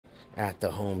at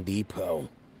the Home Depot.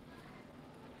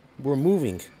 We're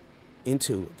moving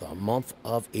into the month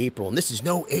of April, and this is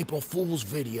no April Fool's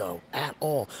video at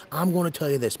all. I'm going to tell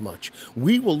you this much.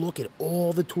 We will look at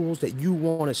all the tools that you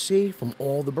want to see from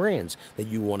all the brands that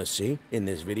you want to see in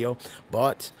this video,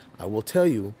 but I will tell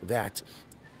you that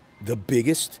the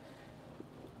biggest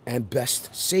and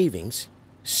best savings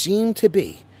seem to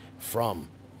be from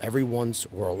everyone's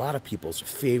or a lot of people's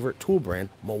favorite tool brand,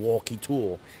 Milwaukee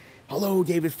Tool. Hello,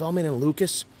 David Feldman and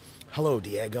Lucas. Hello,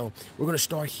 Diego. We're going to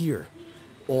start here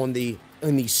in the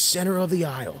center of the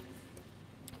aisle.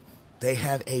 They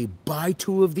have a buy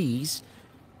two of these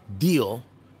deal.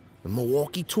 The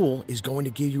Milwaukee Tool is going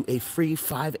to give you a free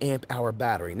 5 amp hour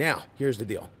battery. Now, here's the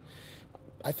deal.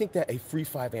 I think that a free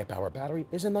 5 amp hour battery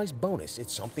is a nice bonus.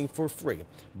 It's something for free.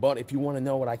 But if you want to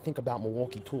know what I think about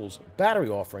Milwaukee Tool's battery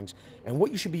offerings and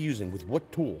what you should be using with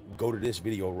what tool, go to this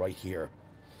video right here.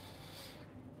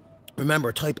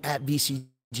 Remember, type at VCG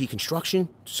Construction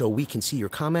so we can see your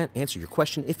comment, answer your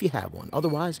question if you have one.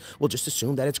 Otherwise, we'll just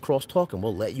assume that it's crosstalk and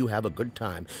we'll let you have a good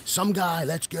time. Some guy,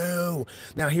 let's go.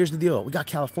 Now, here's the deal. We got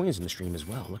Californians in the stream as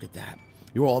well. Look at that.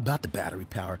 You're all about the battery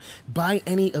power. Buy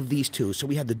any of these two. So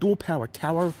we have the dual power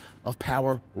Tower of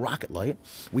Power rocket light.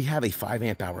 We have a 5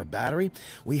 amp hour battery.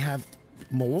 We have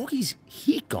Milwaukee's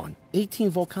heat gun, 18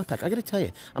 volt compact. I got to tell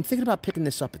you, I'm thinking about picking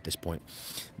this up at this point.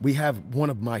 We have one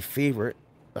of my favorite.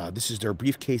 This is their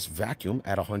briefcase vacuum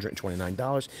at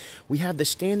 $129. We have the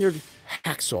standard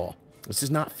hacksaw. This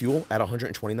is not fuel at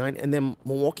 $129. And then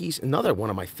Milwaukee's another one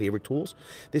of my favorite tools.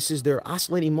 This is their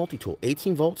oscillating multi-tool,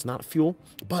 18 volts, not fuel.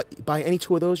 But by any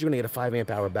two of those, you're gonna get a 5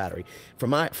 amp hour battery. For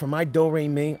my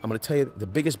Do-Re-Mi, I'm gonna tell you the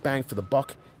biggest bang for the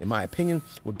buck, in my opinion,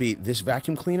 would be this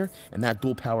vacuum cleaner and that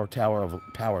dual power tower of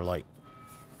power light.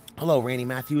 Hello, Randy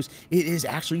Matthews. It is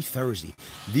actually Thursday.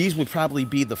 These would probably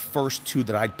be the first two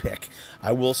that I'd pick.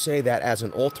 I will say that as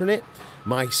an alternate,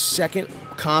 my second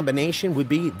combination would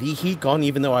be the heat gun,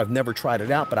 even though I've never tried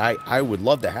it out, but I would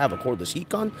love to have a cordless heat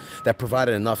gun that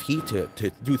provided enough heat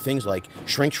to do things like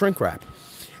shrink wrap.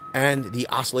 And the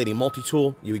oscillating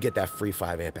multi-tool, you would get that free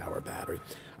 5 amp hour battery.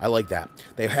 I like that.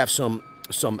 They have some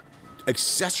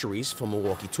accessories from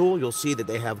Milwaukee Tool. You'll see that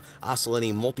they have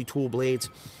oscillating multi-tool blades.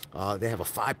 They have a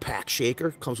 5-pack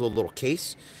shaker. Comes with a little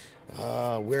case.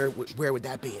 Where would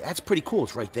that be? That's pretty cool.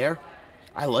 It's right there.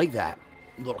 I like that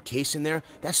little case in there.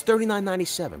 That's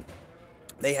 $39.97.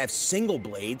 They have single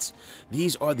blades.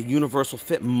 These are the universal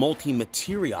fit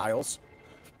multi-materials.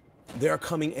 They're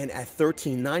coming in at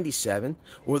 $13.97,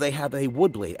 or they have a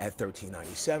wood blade at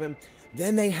 $13.97.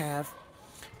 Then they have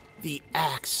the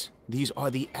axe. These are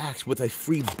the axe with a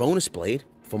free bonus blade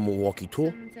from Milwaukee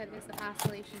Tool. Someone said, is the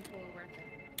oscillation tool worth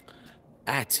it?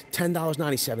 At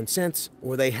 $10.97,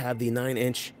 or they have the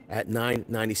 9-inch at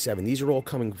 $9.97. These are all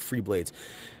coming with free blades.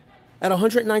 At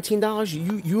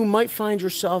 $119, you might find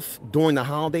yourself during the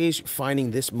holidays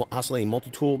finding this oscillating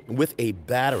multi-tool with a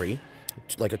battery,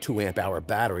 like a 2 amp hour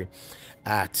battery,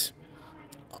 at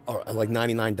like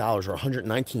 $99 or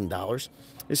 $119.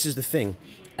 This is the thing.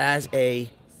 As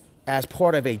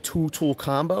part of a 2-tool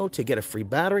combo to get a free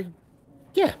battery,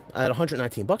 yeah, at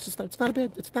 $119,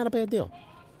 it's not a bad deal.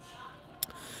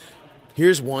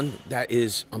 Here's one that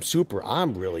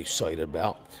I'm really excited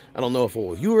about. I don't know if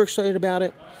all of you are excited about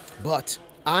it, but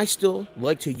I still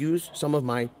like to use some of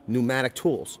my pneumatic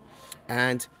tools.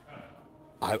 And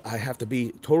I have to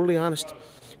be totally honest,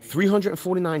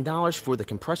 $349 for the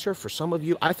compressor. For some of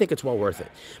you, I think it's well worth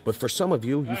it. But for some of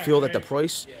you, you feel that the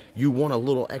price, you want a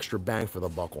little extra bang for the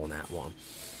buck on that one.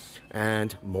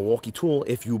 And Milwaukee Tool,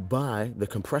 if you buy the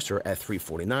compressor at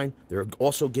 $349, they're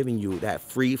also giving you that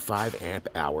free 5 amp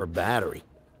hour battery.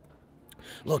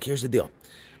 Look, here's the deal.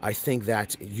 I think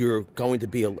that you're going to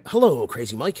be hello,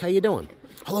 Crazy Mike, how you doing?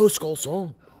 Hello, Skull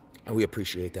Soul. And we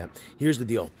appreciate that. Here's the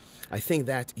deal. I think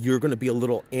that you're going to be a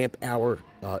little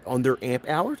under amp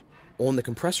hour on the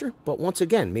compressor. But once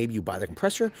again, maybe you buy the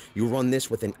compressor, you run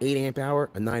this with an 8 amp hour,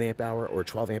 a 9 amp hour, or a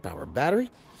 12 amp hour battery,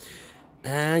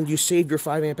 and you save your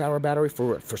 5 amp hour battery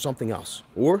for something else.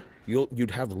 Or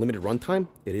you'd have limited runtime.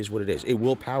 It is what it is. It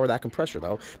will power that compressor,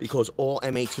 though, because all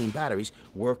M18 batteries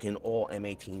work in all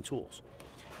M18 tools.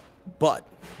 But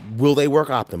will they work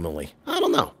optimally? I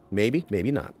don't know. Maybe,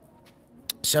 maybe not.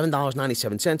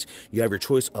 $7.97. You have your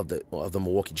choice of the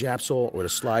Milwaukee jab saw or the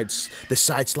side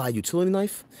slide utility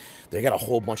knife. They got a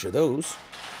whole bunch of those.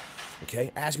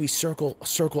 Okay, as we circle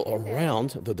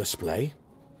around the display,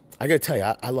 I gotta tell you,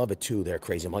 I love it too. There,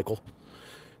 Crazy Michael.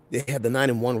 They have the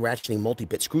 9-in-1 ratcheting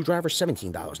multi-bit screwdriver,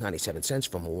 $17.97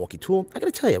 from Milwaukee Tool. I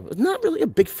gotta tell you, I'm not really a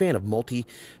big fan of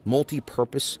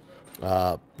multi-purpose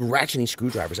ratcheting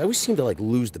screwdrivers. I always seem to like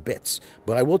lose the bits,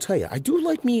 but I will tell you, I do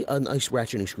like me a nice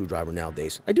ratcheting screwdriver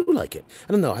nowadays. I do like it.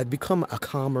 I don't know. I've become a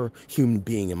calmer human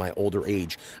being in my older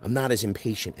age. I'm not as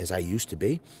impatient as I used to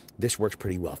be. This works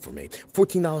pretty well for me.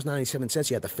 $14.97.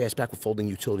 You have the fastback with folding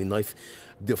utility knife.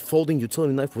 The folding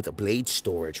utility knife with a blade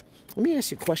storage. Let me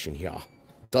ask you a question here.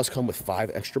 It does come with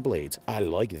 5 extra blades. I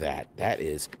like that. That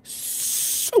is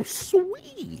so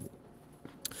sweet.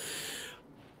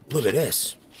 Look at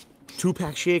this.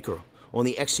 2-pack shaker on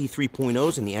the XC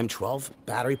 3.0s and the M12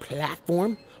 battery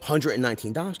platform,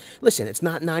 $119. Listen, it's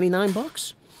not 99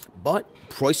 bucks, but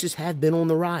prices have been on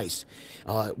the rise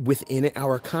within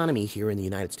our economy here in the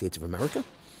United States of America.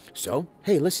 So,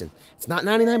 hey, listen, it's not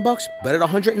 99 bucks, but at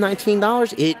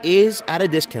 $119, it is at a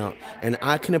discount, and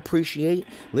I can appreciate.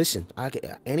 Listen,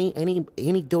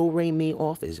 any do-re-mi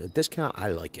off is a discount. I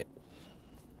like it.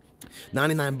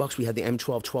 99 bucks, we have the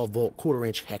M12 12-volt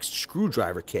quarter-inch hex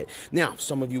screwdriver kit. Now,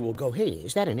 some of you will go, hey,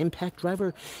 is that an impact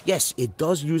driver? Yes, it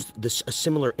does use a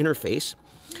similar interface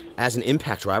as an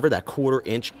impact driver, that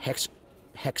quarter-inch hex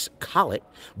collet,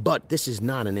 but this is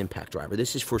not an impact driver.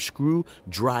 This is for screw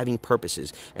driving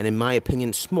purposes, and in my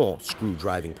opinion, small screw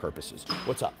driving purposes.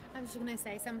 What's up? I was just going to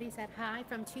say, somebody said hi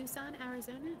from Tucson,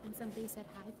 Arizona, and somebody said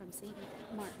hi from St.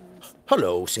 Martin's.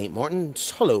 Hello, St.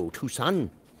 Martin's. Hello,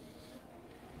 Tucson.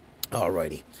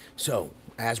 Alrighty, so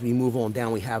as we move on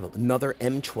down, we have another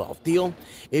M12 deal.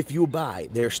 If you buy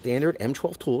their standard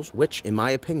M12 tools, which in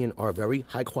my opinion are very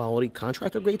high quality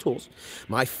contractor grade tools,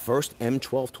 my first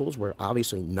M12 tools were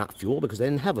obviously not fuel because they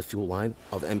didn't have a fuel line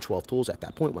of M12 tools at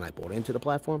that point when I bought into the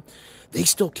platform. They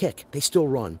still kick, they still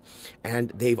run, and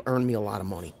they've earned me a lot of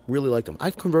money. Really like them.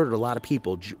 I've converted a lot of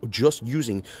people just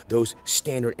using those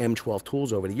standard M12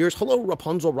 tools over the years. Hello,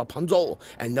 Rapunzel,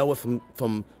 and Noah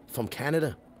from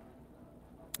Canada.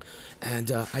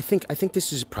 And I think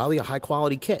this is probably a high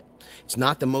quality kit. It's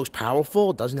not the most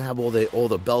powerful. It doesn't have all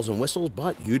the bells and whistles,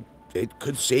 but it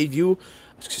could save you.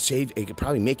 It could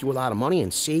probably make you a lot of money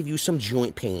and save you some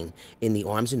joint pain in the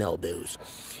arms and elbows.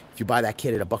 If you buy that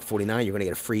kit at $149, you're gonna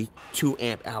get a free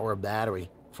 2-amp-hour battery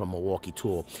from Milwaukee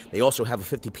Tool. They also have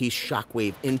a 50-piece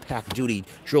Shockwave impact duty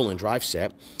drill and drive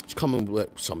set. It's coming with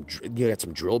you got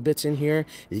some drill bits in here.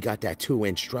 You got that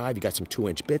 2-inch drive. You got some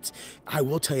 2-inch bits. I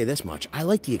will tell you this much. I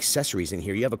like the accessories in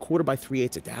here. You have a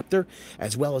 4x3/8 adapter,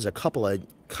 as well as a couple of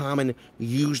common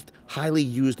highly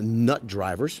used nut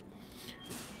drivers.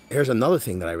 Here's another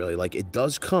thing that I really like. It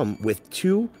does come with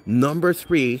 2 number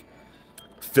 3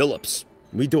 Phillips.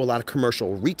 We do a lot of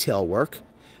commercial retail work.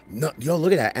 No, yo,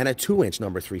 look at that, and a 2-inch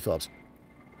number 3 Phillips.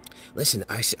 Listen,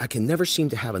 I can never seem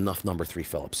to have enough number 3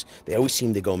 Phillips. They always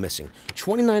seem to go missing.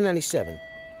 $29.97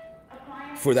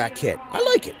 for that kit. I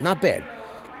like it, not bad.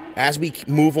 As we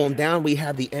move on down, we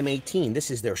have the M18. This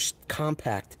is their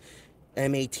compact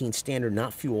M18 standard,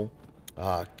 not fuel,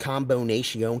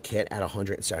 combination kit at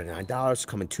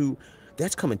 $179.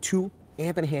 That's coming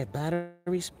 2.5-amp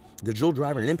batteries, the drill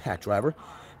driver and impact driver.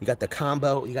 You got the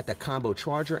combo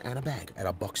charger and a bag at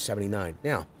 $179.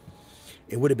 Now,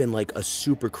 it would have been like a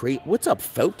super crate. What's up,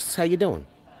 folks? How you doing?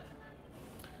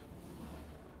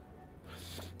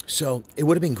 So it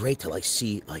would have been great to like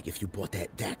see, like, if you bought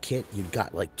that kit, you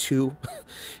got like 2.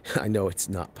 I know it's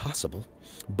not possible,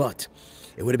 but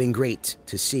it would have been great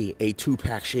to see a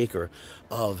 2-pack shaker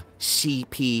of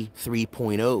CP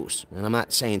 3.0s. And I'm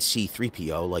not saying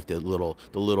C3PO, like the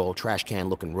little trash can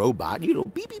looking robot, you know,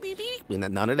 beep, beep, beep, beep.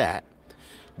 None of that.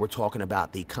 We're talking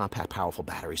about the compact powerful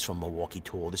batteries from Milwaukee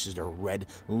Tool. This is their red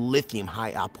lithium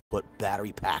high output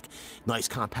battery pack. Nice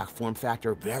compact form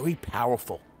factor, very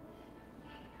powerful.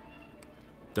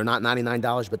 They're not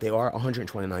 $99, but they are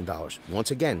 $129.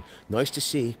 Once again, nice to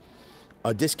see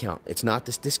a discount. It's not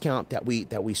this discount that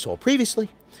we saw previously,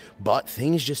 but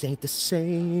things just ain't the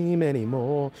same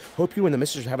anymore. Hope you and the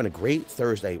missus are having a great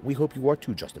Thursday. We hope you are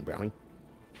too, Justin Browning.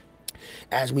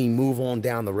 As we move on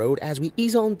down the road, as we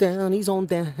ease on down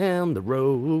the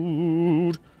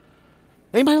road.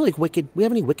 Anybody like Wicked? We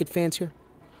have any Wicked fans here?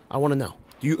 I want to know.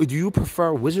 Do you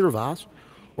prefer Wizard of Oz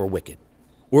or Wicked?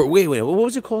 Or wait, what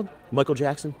was it called? Michael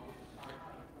Jackson?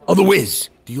 Oh, The Wiz.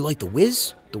 Do you like The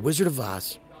Wiz? The Wizard of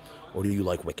Oz? Or do you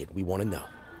like Wicked? We want to know.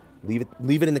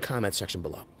 Leave it in the comment section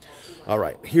below. All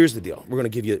right, here's the deal. We're gonna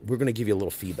give you a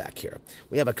little feedback here.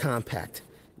 We have a compact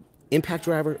impact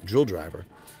driver, drill driver,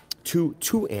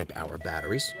 2-amp-hour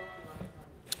batteries.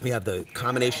 We have the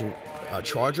combination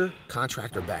charger,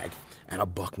 contractor bag at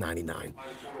 $199.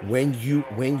 When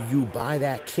you buy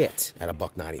that kit at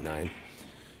 $199,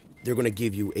 they're gonna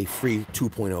give you a free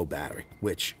 2.0 battery,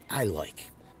 which I like.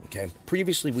 Okay,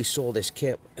 previously we sold this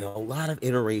kit in a lot of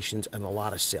iterations and a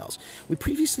lot of sales. We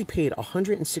previously paid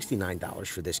 $169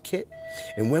 for this kit,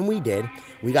 and when we did,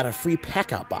 we got a free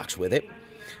pack-out box with it.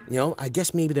 You know, I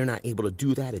guess maybe they're not able to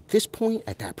do that at this point,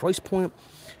 at that price point,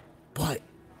 but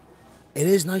it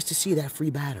is nice to see that free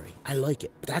battery. I like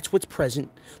it. That's what's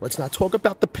present. Let's not talk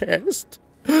about the past,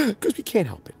 because we can't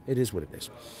help it. It is what it is.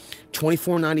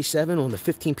 $24.97 on the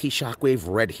 15-piece Shockwave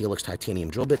Red Helix titanium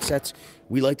drill bit sets.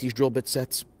 We like these drill bit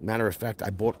sets. Matter of fact, I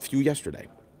bought a few yesterday.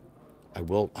 I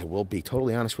will be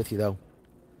totally honest with you, though.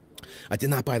 I did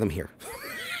not buy them here.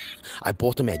 I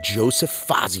bought them at Joseph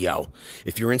Fazio.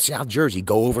 If you're in South Jersey,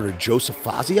 go over to Joseph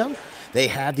Fazio. They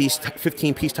have these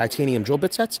 15-piece titanium drill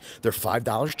bit sets. They're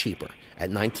 $5 cheaper at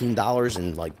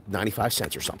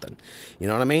 $19.95 or something. You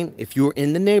know what I mean? If you're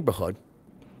in the neighborhood,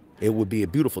 it would be a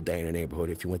beautiful day in the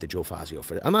neighborhood if you went to Joe Fazio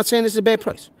for that. I'm not saying this is a bad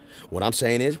price. What I'm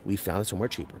saying is we found it somewhere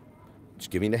cheaper. Just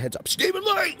giving you the heads up. Stephen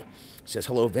Lee says,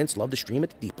 hello, Vince. Love the stream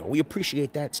at the depot. We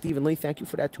appreciate that. Stephen Lee, thank you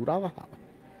for that $2 holler.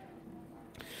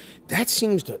 That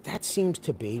seems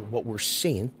to be what we're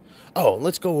seeing. Oh,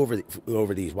 let's go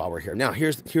over these while we're here. Now,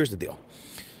 here's the deal.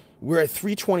 We're at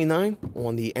 $329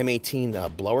 on the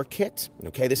M18 blower kit.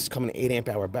 Okay, this is coming 8 amp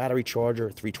hour battery charger,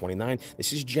 $329.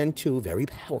 This is Gen 2, very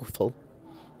powerful.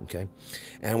 Okay,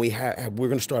 and we're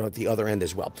going to start at the other end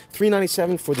as well.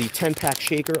 $397 for the 10-pack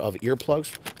shaker of earplugs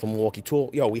from Milwaukee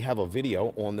Tool. Yo, we have a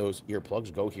video on those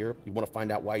earplugs. Go here. You want to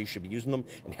find out why you should be using them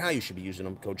and how you should be using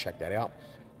them, go check that out.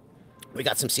 We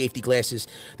got some safety glasses.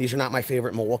 These are not my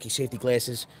favorite Milwaukee safety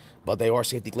glasses, but they are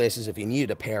safety glasses. If you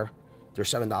needed a pair, they're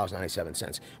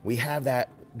 $7.97. We have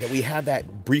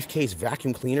that briefcase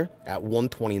vacuum cleaner at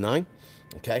 $129.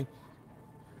 Okay.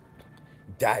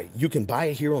 That you can buy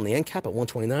it here on the end cap at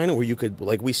 $129, or you could,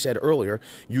 like we said earlier,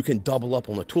 you can double up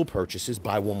on the tool purchases.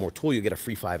 Buy one more tool, you get a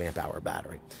free 5 amp hour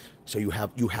battery. So you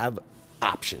have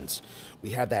options.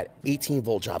 We have that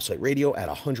 18-volt job site radio at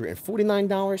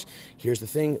 $149. Here's the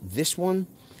thing, this one,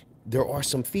 there are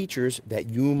some features that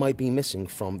you might be missing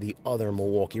from the other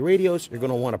Milwaukee radios. You're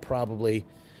going to want to probably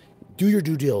do your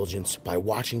due diligence by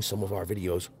watching some of our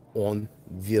videos on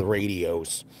the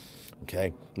radios.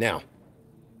 Okay, now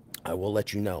I will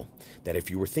let you know that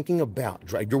if you were thinking about,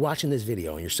 you're watching this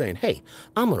video and you're saying, hey,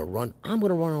 I'm gonna run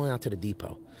on out to the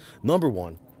depot. Number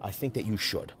one, I think that you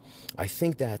should. I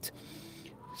think that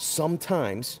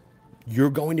sometimes you're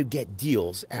going to get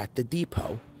deals at the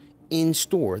depot in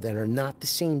store that are not the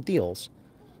same deals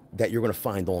that you're going to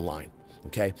find online.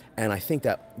 Okay, and I think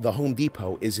that the Home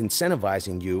Depot is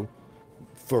incentivizing you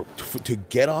to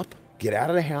get up, get out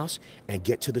of the house, and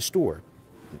get to the store.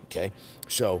 Okay,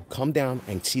 so come down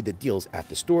and see the deals at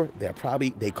the store.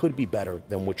 They could be better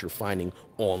than what you're finding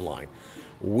online.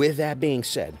 With that being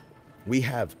said, we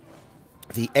have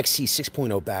the XC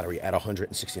 6.0 battery at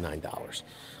 $169.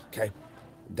 Okay,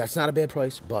 that's not a bad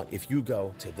price, but if you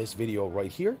go to this video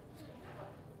right here,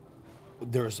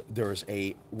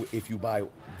 if you buy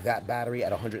that battery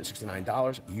at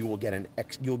 $169, you will get a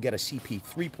CP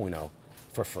 3.0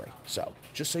 for free. So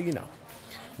just so you know.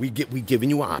 We giving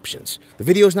you options. The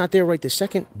video's not there right this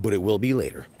second, but it will be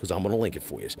later because I'm going to link it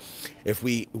for you. If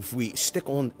we stick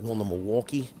on the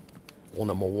Milwaukee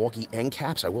end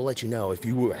caps, I will let you know if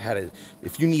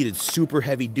you needed super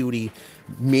heavy duty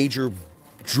major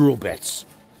drill bits.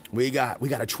 We got a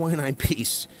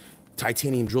 29-piece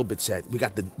titanium drill bit set. We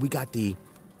got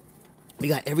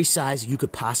every size you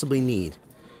could possibly need.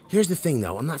 Here's the thing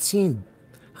though, I'm not seeing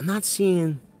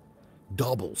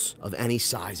doubles of any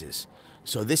sizes.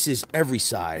 So this is every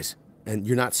size, and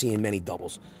you're not seeing many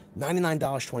doubles.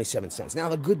 $99.27. Now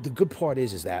the good part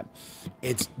is that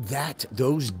it's that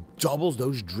those doubles,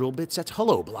 those drill bit sets.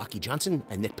 Hello, Blocky Johnson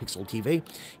and Nick Pixel TV.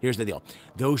 Here's the deal: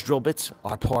 those drill bits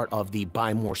are part of the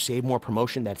Buy More Save More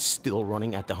promotion that's still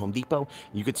running at the Home Depot.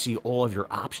 You could see all of your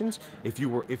options if you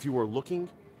were looking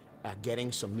at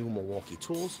getting some new Milwaukee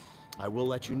tools. I will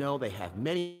let you know they have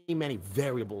many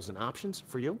variables and options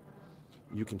for you.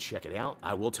 You can check it out.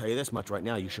 I will tell you this much right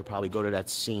now. You should probably go to that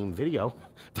same video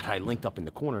that I linked up in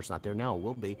the corner. It's not there now. It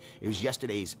will be. It was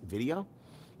yesterday's video.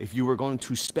 If you were going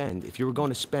to spend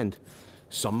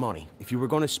some money, if you were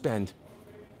going to spend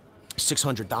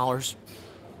 $600,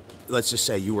 let's just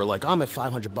say you were like, I'm at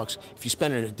 $500. If you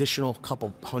spend an additional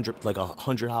couple hundred, like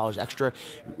 $100 extra,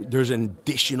 there's an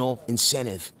additional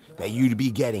incentive that you'd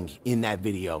be getting in that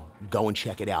video. Go and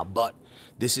check it out. But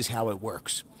this is how it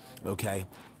works, okay?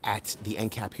 At the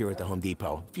end cap here at the Home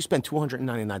Depot. If you spend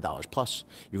 $299 plus,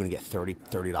 you're going to get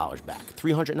 $30 back.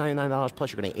 $399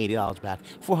 plus, you're going to get $80 back.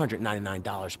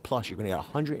 $499 plus, you're going to get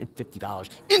 $150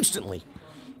 instantly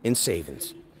in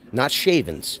savings. Not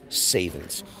shavings,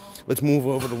 savings. Let's move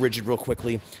over to Ridgid real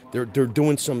quickly. They're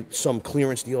doing some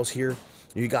clearance deals here.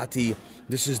 You got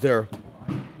this is their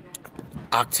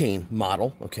Octane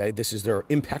model, okay? This is their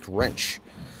impact wrench.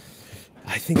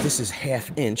 I think this is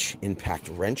 1/2 inch impact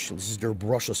wrench. This is their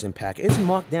brushless impact. It's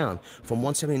marked down from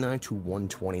 179 to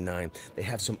 129. They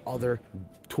have some other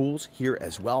tools here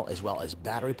as well as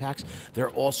battery packs.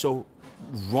 They're also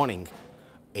running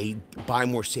a buy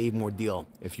more, save more deal.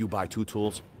 If you buy 2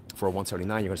 tools for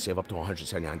 $179, you're going to save up to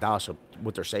 $179. So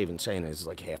what they're saying is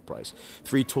like half price.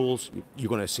 3 tools, you're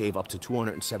going to save up to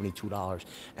 $272.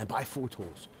 And buy 4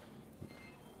 tools,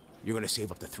 you're going to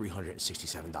save up to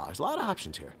 $367. A lot of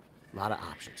options here. A lot of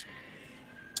options.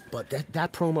 But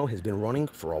that promo has been running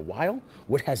for a while.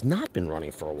 What has not been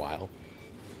running for a while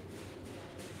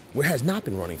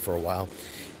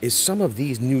is some of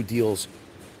these new deals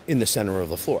in the center of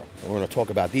the floor. And we're going to talk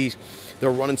about these.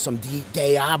 They're running some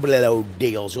Diablo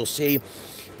deals. You'll see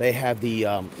they have the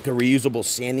reusable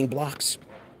sanding blocks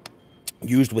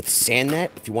used with SandNet.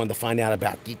 If you wanted to find out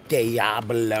about the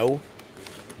Diablo,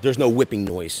 there's no whipping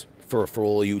noise for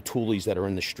all you toolies that are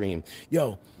in the stream.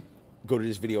 Yo, go to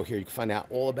this video here. You can find out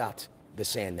all about the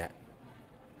SandNet.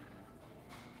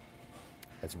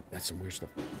 That's some weird stuff.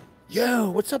 Yo,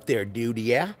 what's up there, dude?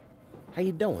 Yeah? How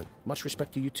you doing? Much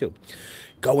respect to you, too.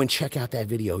 Go and check out that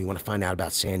video. You want to find out about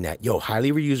SandNet. Yo,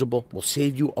 highly reusable. Will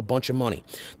save you a bunch of money.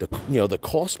 The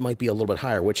cost might be a little bit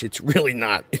higher, which it's really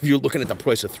not. If you're looking at the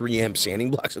price of 3M sanding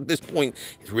blocks at this point,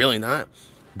 it's really not.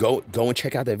 Go and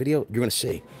check out that video. You're going to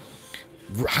see.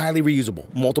 Highly reusable,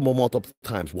 multiple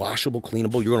times, washable,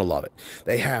 cleanable. You're gonna love it.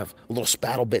 They have a little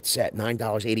spattle bit set,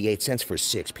 $9.88 for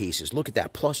 6 pieces. Look at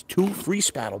that, plus 2 free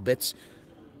spattle bits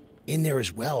in there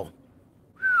as well.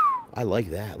 I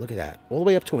like that. Look at that, all the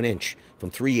way up to 1 inch,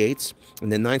 from 3/8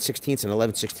 and then 9/16 and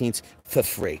 11/16 for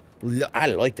free. I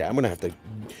like that. I'm gonna have to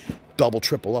double,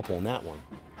 triple up on that one.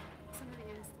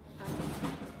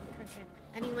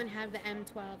 Anyone have the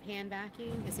M12 hand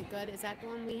vacuum? Is it good? Is that the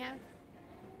one we have?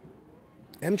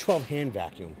 M12 hand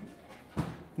vacuum. What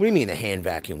do you mean a hand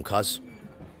vacuum, cuz?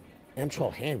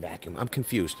 M12 hand vacuum. I'm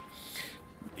confused.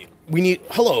 We need...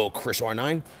 Hello, Chris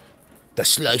R9. The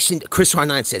slice and... Chris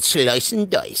R9 said slice and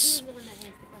dice.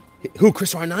 Who,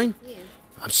 Chris R9? Yeah.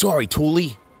 I'm sorry,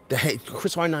 Toolie.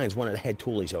 Chris R9 is one of the head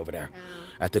toolies over there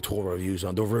at the tool review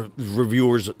zone, the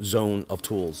reviewers zone of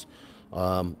tools.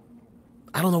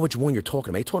 I don't know which one you're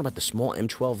talking about. You're talking about the small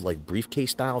M12, like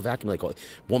briefcase style vacuum, like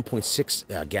 1.6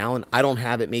 gallon. I don't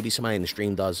have it. Maybe somebody in the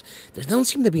stream does. There doesn't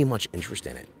seem to be much interest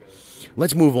in it.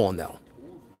 Let's move on, though.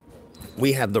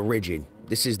 We have the Ridgid.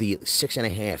 This is the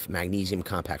 6.5 magnesium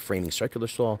compact framing circular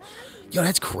saw. Yo,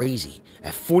 that's crazy.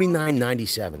 At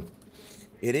 $49.97.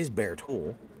 It is bare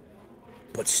tool,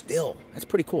 but still, that's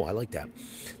pretty cool. I like that.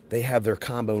 They have their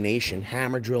combination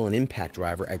hammer drill and impact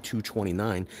driver at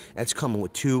 $229. That's coming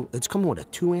with it's coming with a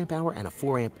 2 amp hour and a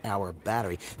 4 amp hour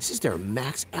battery. This is their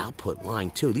max output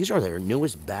line too. These are their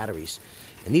newest batteries,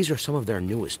 and these are some of their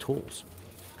newest tools.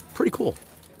 Pretty cool.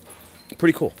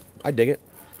 Pretty cool. I dig it.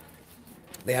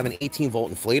 They have an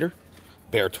 18-volt inflator,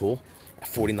 bare tool, at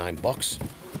 $49.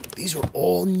 These are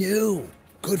all new.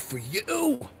 Good for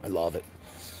you. I love it.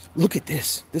 Look at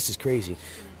this. This is crazy.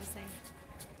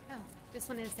 Just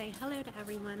wanted to say hello to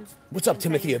everyone. What's up,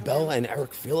 Timothy Abella and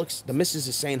Eric Felix? The missus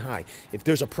is saying hi. If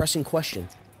there's a pressing question,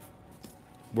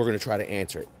 we're going to try to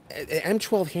answer it.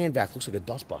 M12 hand vac looks like a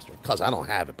dustbuster. Because I don't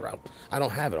have it, bro. I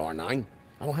don't have it, R9.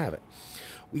 I don't have it.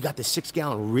 We got the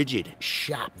 6-gallon Ridgid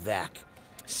shop vac.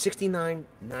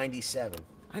 $69.97.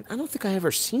 I don't think I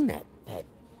ever seen that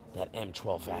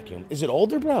M12 vacuum. Is it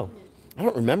older, bro? I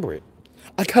don't remember it.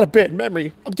 I got a bad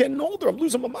memory. I'm getting older. I'm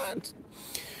losing my mind.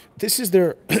 This is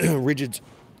their Ridgid.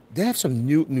 They have some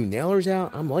new nailers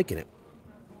out. I'm liking it.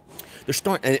 They're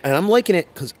starting, and I'm liking it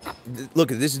because, look,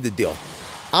 this is the deal.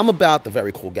 I'm about the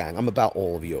very cool gang. I'm about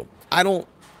all of you. I don't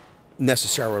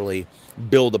necessarily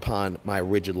build upon my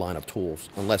Ridgid line of tools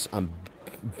unless I'm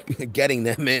getting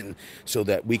them in so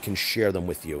that we can share them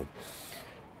with you.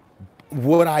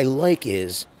 What I like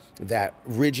is that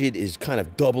Ridgid is kind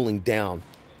of doubling down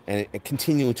and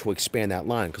continuing to expand that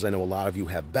line, because I know a lot of you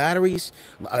have batteries.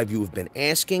 A lot of you have been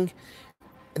asking.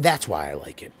 That's why I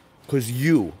like it, because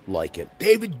you like it.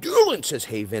 David Doolin says,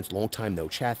 hey, Vince, long time no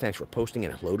chat. Thanks for posting,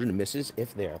 and hello to the missus,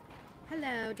 if there.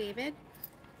 Hello, David.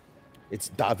 It's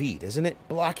David, isn't it?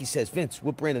 Blocky says, Vince,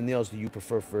 what brand of nails do you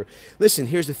prefer for... Listen,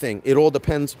 here's the thing. It all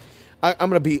depends. I'm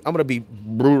gonna be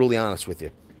brutally honest with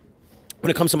you.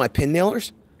 When it comes to my pin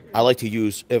nailers, I like to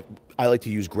use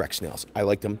Grex nails. I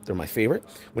like them. They're my favorite.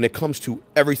 When it comes to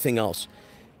everything else,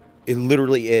 it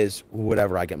literally is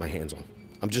whatever I get my hands on.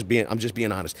 I'm just being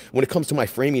honest. When it comes to my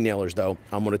framing nailers, though,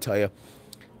 I'm going to tell you,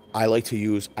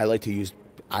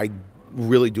 I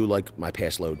really do like my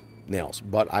pass load nails,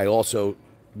 but I also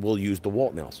will use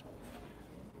DeWalt nails.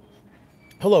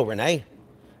 Hello, Renee.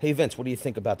 Hey, Vince, what do you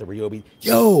think about the Ryobi?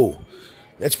 Yo,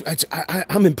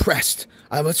 I'm impressed.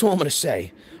 That's all I'm going to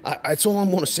say. That's all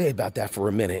I'm going to say about that for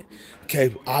a minute.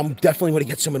 Okay, I'm definitely going to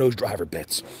get some of those driver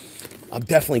bits. I'm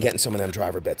definitely getting some of them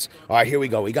driver bits. All right, here we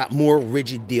go. We got more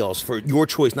Ridgid deals for your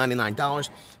choice, $99.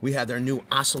 We have their new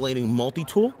oscillating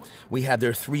multi-tool. We have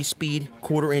their 3-speed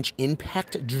 1/4-inch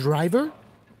impact driver,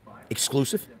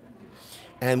 exclusive.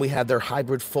 And we have their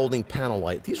hybrid folding panel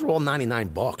light. These are all 99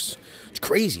 bucks. It's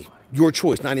crazy. Your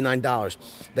choice, $99.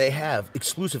 They have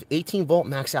exclusive 18-volt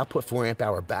max output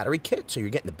 4-amp-hour battery kit, so you're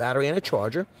getting the battery and a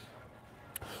charger,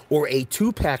 or a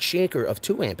 2-pack shaker of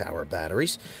 2-amp-hour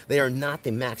batteries. They are not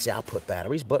the max output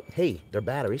batteries, but hey, they're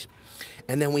batteries.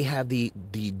 And then we have the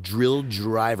drill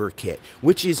driver kit,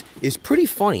 which is pretty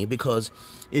funny because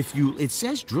it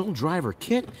says drill driver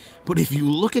kit, but if you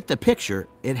look at the picture,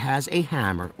 it has a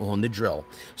hammer on the drill.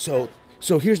 So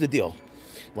here's the deal.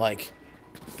 Like,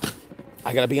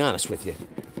 I gotta be honest with you.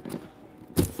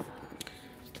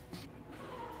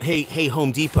 Hey,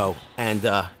 Home Depot and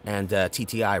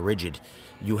TTI Ridgid,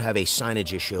 you have a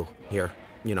signage issue here.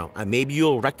 You know, maybe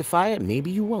you'll rectify it, maybe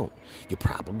you won't. You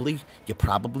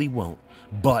probably won't.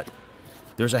 But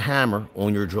there's a hammer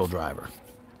on your drill driver.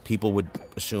 People would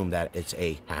assume that it's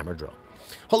a hammer drill.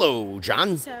 Hello,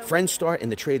 John. Friends start in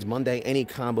the trades Monday. Any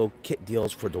combo kit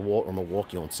deals for DeWalt or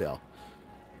Milwaukee on sale?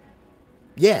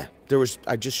 Yeah,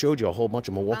 I just showed you a whole bunch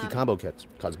of Milwaukee combo kits.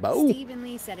 Stephen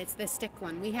Lee said it's the stick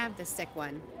one. We have the stick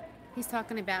one. He's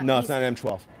talking about. No, it's not an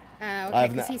M12. Okay,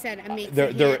 because he said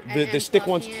the stick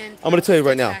ones. I'm going to tell you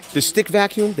right now. The stick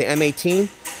vacuum, the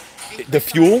M18, the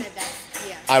fuel.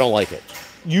 I don't like it.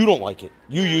 You don't like it.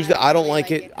 You used it. I don't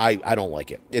like it. I don't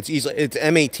like it. It's It's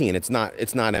M18. It's not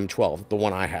M12. The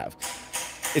one I have.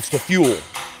 It's the fuel.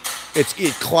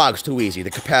 It clogs too easy.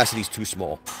 The capacity's too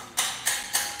small.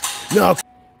 No.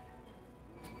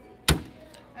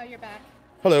 Oh, you're back.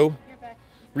 Hello. You're back.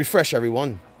 Refresh,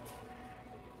 everyone.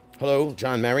 Hello,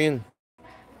 John Marion.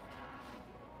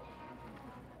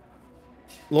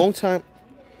 Long time.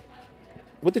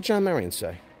 What did John Marion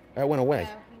say? I went away.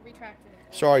 He retracted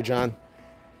it. Sorry, John.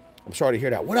 I'm sorry to hear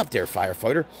that. What up there,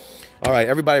 firefighter? All right,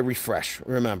 everybody refresh.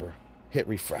 Remember, hit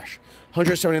refresh.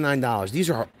 $179. These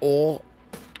are all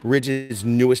Ridgid's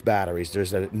newest batteries.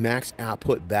 There's the max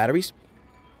output batteries.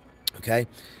 Okay,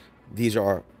 these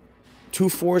are 2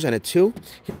 4s and a 2.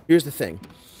 Here's the thing.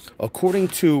 According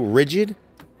to Ridgid,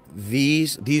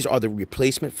 these are the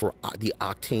replacement for the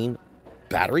octane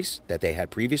batteries that they had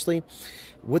previously.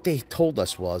 What they told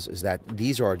us is that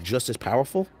these are just as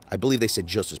powerful. I believe they said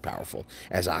just as powerful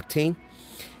as octane.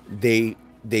 They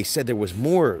said there was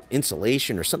more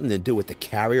insulation or something to do with the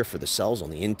carrier for the cells on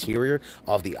the interior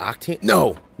of the octane.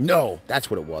 No,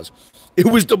 that's what it was. It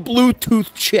was the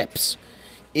Bluetooth chips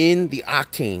in the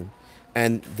octane,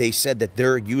 and they said that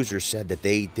their users said that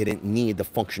they didn't need the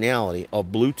functionality of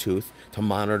Bluetooth to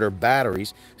monitor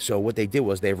batteries. So what they did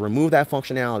was they removed that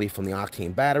functionality from the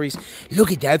octane batteries.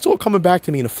 Look at that, it's all coming back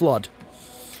to me in a flood.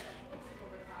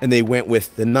 And they went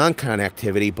with the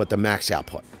non-connectivity, but the max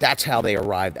output. That's how they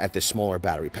arrived at the smaller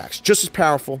battery packs. Just as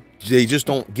powerful, they just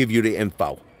don't give you the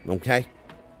info, okay?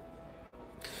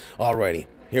 Alrighty,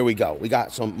 here we go. We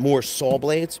got some more saw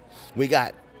blades. We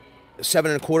got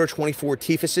 7 1/4, 24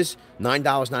 teefuses,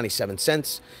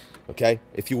 $9.97. Okay,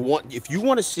 if you want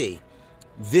to see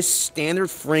this standard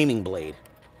framing blade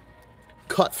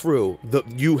cut through,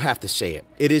 you have to say it.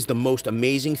 It is the most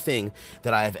amazing thing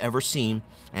that I have ever seen.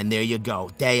 And there you go,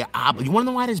 Diablo. You want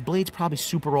to know why this blade's probably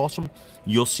super awesome?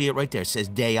 You'll see it right there. It says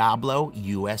Diablo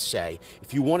USA.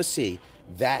 If you want to see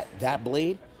that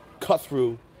blade cut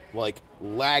through like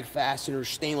lag fasteners,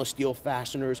 stainless steel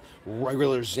fasteners,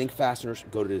 regular zinc fasteners,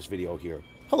 go to this video here.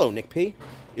 Hello, Nick P.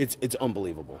 It's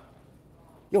unbelievable.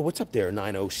 Yo, what's up there,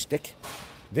 90 Stick?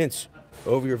 Vince,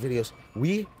 over your videos.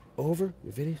 Over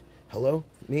your videos? Hello,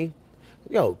 me?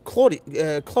 Yo,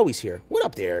 Chloe's here. What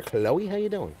up there, Chloe? How you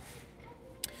doing?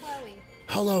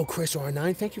 Hello, Chris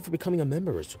R9. Thank you for becoming a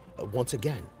member once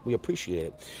again. We appreciate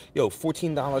it. Yo,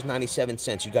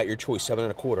 $14.97. You got your choice, 7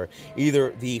 1/4.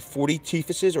 Either the 40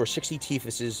 teefuses or 60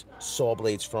 teefuses saw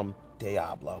blades from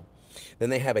Diablo. Then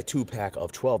they have a 2-pack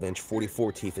of 12-inch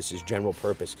 44 teefuses general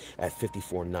purpose at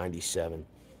 $54.97.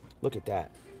 Look at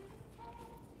that.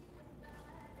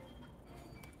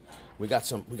 We got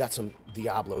some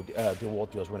Diablo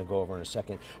DeWalt deals we're gonna go over in a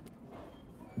second.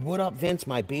 What up, Vince?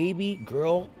 My baby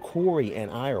girl Corey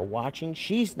and I are watching.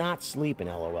 She's not sleeping,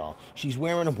 lol. She's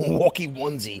wearing a Milwaukee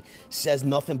onesie. Says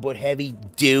nothing but heavy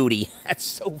duty. That's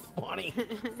so funny.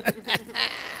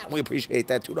 We appreciate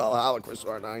that $2 holler, Chris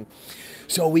R9.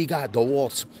 So we got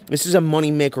DeWalt's. This is a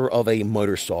moneymaker of a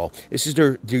motor saw. This is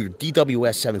their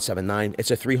DWS 779.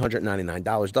 It's a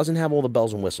 $399. Doesn't have all the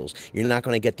bells and whistles. You're not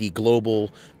going to get the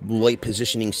global light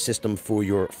positioning system for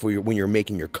your when you're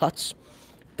making your cuts.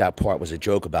 That part was a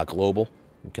joke about global,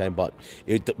 okay? But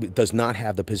it does not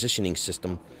have the positioning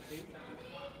system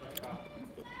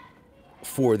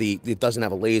for it doesn't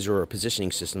have a laser or a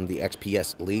positioning system, the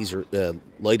XPS laser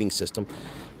lighting system,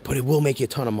 but it will make you a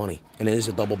ton of money. And it is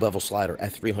a double bevel slider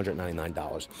at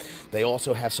 $399. They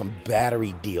also have some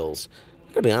battery deals.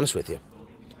 I'm gonna be honest with you.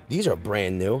 These are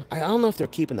brand new. I don't know if they're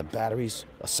keeping the batteries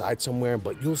aside somewhere,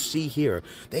 but you'll see here,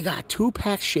 they got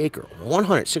 2-pack shaker,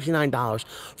 $169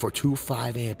 for 2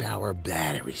 5-amp-hour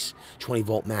batteries,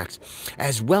 20-volt max,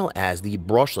 as well as the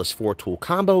brushless 4-tool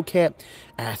combo kit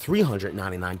at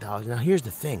 $399. Now, here's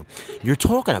the thing. You're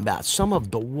talking about some of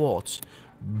DeWalt's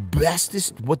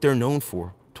bestest, what they're known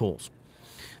for, tools.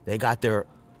 They got their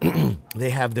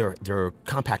they have their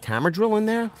compact hammer drill in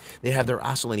there. They have their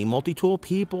oscillating multi-tool.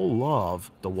 People love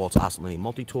DeWalt's oscillating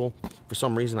multi-tool. For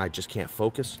some reason, I just can't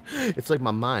focus. It's like my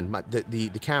mind.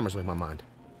 The camera's like my mind.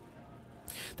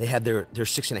 They have their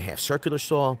 6.5 circular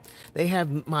saw. They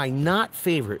have my not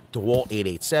favorite DeWalt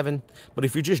 887. But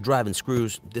if you're just driving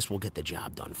screws, this will get the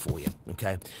job done for you.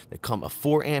 Okay? They come a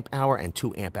 4-amp-hour and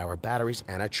 2-amp-hour batteries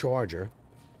and a charger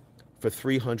for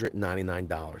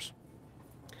 $399.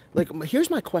 Like, here's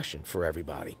my question for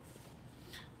everybody.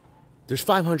 There's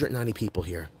 590 people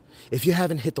here. If you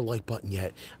haven't hit the like button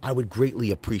yet, I would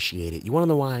greatly appreciate it. You want to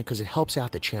know why? Because it helps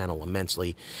out the channel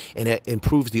immensely, and it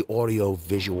improves the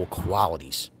audio-visual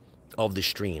qualities of the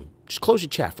stream. Just close your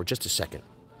chat for just a second.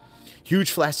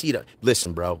 Huge Flacida.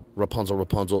 Listen, bro.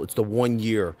 Rapunzel. It's the 1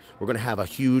 year. We're going to have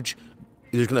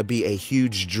there's going to be a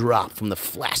huge drop from the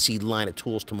Flaccid line of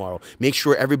tools tomorrow. Make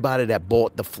sure everybody that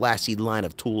bought the Flaccid line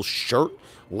of tools shirt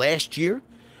last year,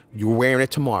 you're wearing it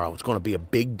tomorrow. It's going to be a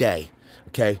big day,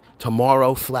 okay?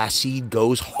 Tomorrow, Flaccid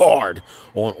goes hard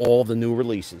on all the new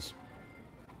releases.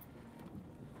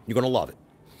 You're going to love it.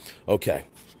 Okay.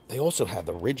 They also have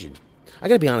the Ridgid. I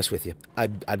got to be honest with you.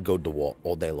 I'd go DeWalt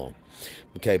all day long,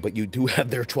 okay? But you do have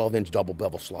their 12-inch double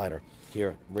bevel slider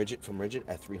here, from Ridgid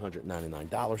at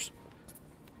 $399.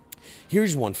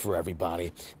 Here's one for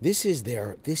everybody. This is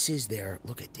their,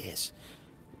 look at this.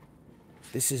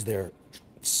 This is their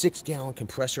 6-gallon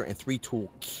compressor and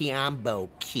 3-tool combo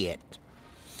kit.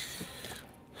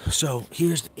 So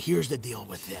here's the deal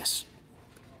with this.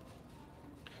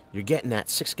 You're getting that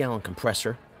 6-gallon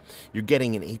compressor. You're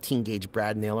getting an 18-gauge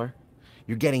brad nailer.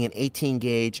 You're getting an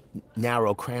 18-gauge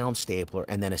narrow crown stapler,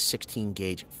 and then a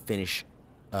 16-gauge finish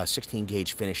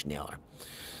nailer.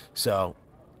 So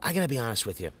I gotta be honest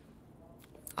with you.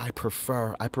 I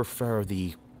prefer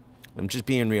I'm just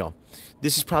being real.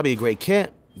 This is probably a great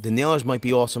kit. The nailers might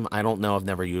be awesome. I don't know. I've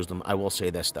never used them. I will say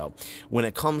this, though. When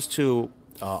it comes to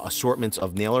assortments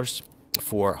of nailers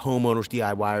for homeowners,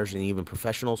 DIYers, and even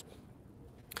professionals,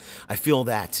 I feel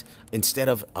that instead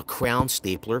of a crown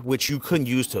stapler, which you could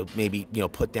use to maybe,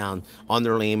 put down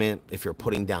underlayment if you're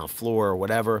putting down floor or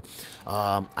whatever,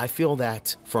 I feel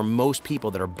that for most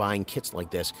people that are buying kits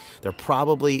like this, they're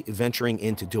probably venturing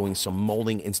into doing some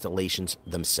molding installations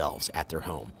themselves at their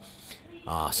home.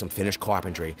 Some finished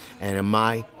carpentry. And in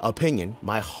my opinion,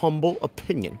 my humble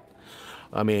opinion,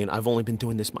 I mean, I've only been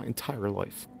doing this my entire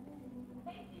life.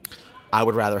 I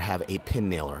would rather have a pin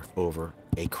nailer over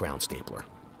a crown stapler.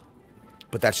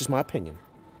 But that's just my opinion.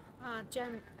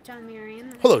 John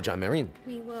Marion. Hello, John Marion.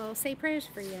 We will say prayers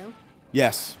for you.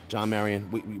 Yes, John Marion.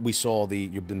 We saw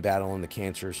you've been battling the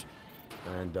cancers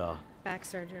and Back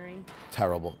surgery.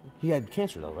 Terrible. He had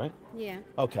cancer though, right? Yeah.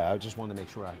 Okay, I just wanted to make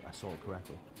sure I saw it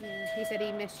correctly. Yeah, he said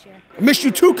he missed you. I missed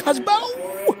you too, Cosmo!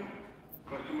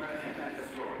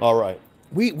 All right.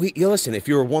 You listen, if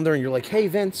you're wondering, you're like, hey,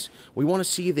 Vince, we want to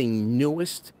see the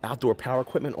newest outdoor power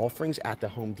equipment offerings at the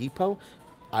Home Depot.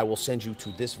 I will send you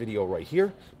to this video right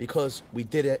here because we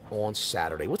did it on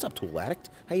Saturday. What's up, Tool Addict?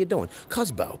 How you doing?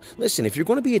 Cosbo, listen, if you're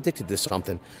going to be addicted to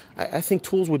something, I think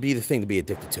tools would be the thing to be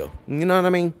addicted to. You know what I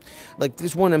mean? Like,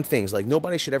 this is one of them things. Like,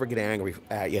 nobody should ever get angry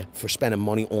at you for spending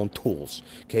money on tools,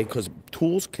 okay? Because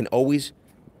tools can always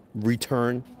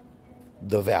return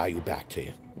the value back to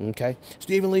you, okay?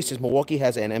 Stephen Lee says Milwaukee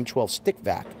has an M12 stick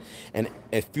vac and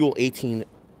a Fuel 18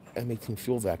 M18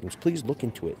 fuel vacuums. Please look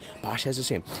into it. Bosch has the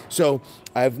same. So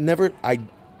I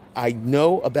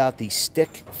know about the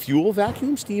stick fuel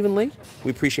vacuum, Stephen Lee.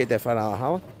 We appreciate that $5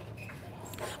 holla.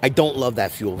 I don't love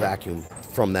that fuel vacuum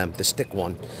from them, the stick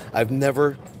one. I've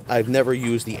never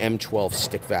used the M12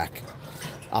 stick vac.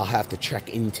 I'll have to check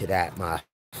into that, my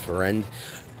friend.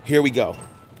 Here we go.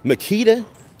 Makita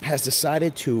has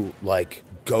decided to like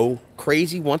go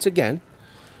crazy once again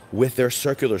with their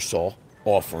circular saw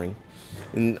offering.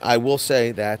 And I will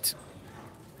say that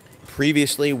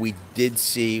previously we did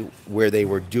see where they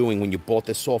were doing when you bought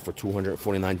this saw for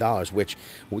 $249, which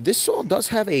this saw does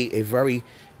have a very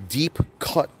deep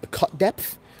cut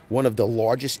depth, one of the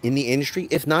largest in the industry,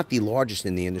 if not the largest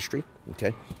in the industry.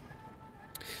 Okay,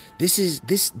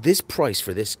 this price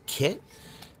for this kit,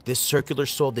 this circular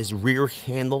saw, this rear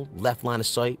handle left line of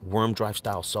sight worm drive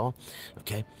style saw,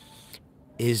 okay,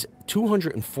 is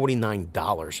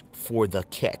 $249 for the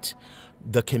kit.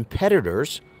 The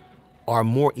competitors are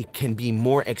more, it can be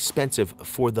more expensive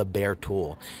for the bare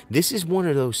tool. This is one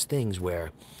of those things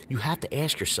where you have to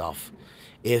ask yourself,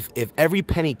 if every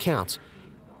penny counts.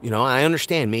 You know, I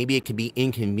understand maybe it can be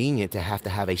inconvenient to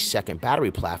have a second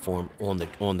battery platform on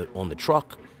the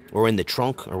truck or in the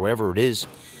trunk or wherever it is.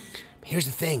 Here's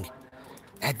the thing.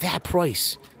 At that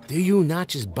price, do you not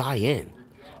just buy in?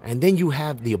 And then you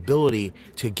have the ability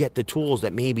to get the tools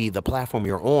that maybe the platform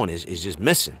you're on is just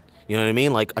missing. You know what I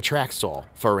mean? Like a track saw,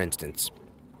 for instance.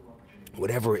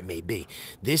 Whatever it may be.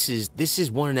 This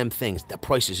is one of them things. The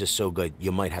price is just so good,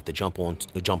 you might have to jump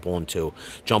onto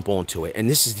it. And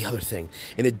this is the other thing.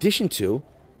 In addition to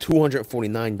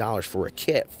 $249 for a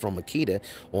kit from Makita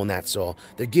on that saw,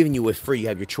 they're giving you it free. You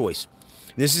have your choice.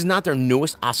 This is not their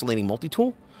newest oscillating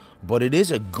multi-tool, but it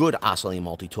is a good oscillating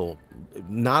multi-tool.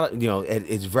 Not, you know,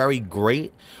 it's very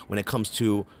great when it comes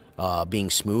to being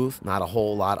smooth. Not a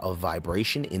whole lot of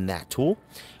vibration in that tool.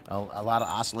 A lot of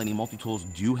oscillating multi-tools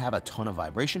do have a ton of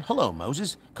vibration. Hello,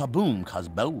 Moses. Kaboom,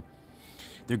 Cuzbo.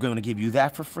 They're going to give you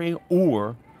that for free,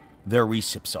 or their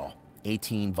recip saw,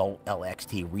 18-volt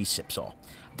LXT recip saw.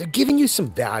 They're giving you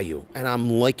some value, and I'm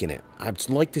liking it. I'd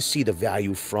like to see the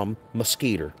value from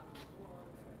Makita.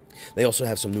 They also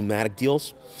have some pneumatic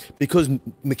deals, because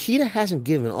Makita hasn't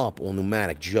given up on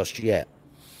pneumatic just yet.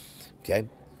 Okay?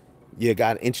 You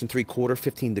got an 1 3/4,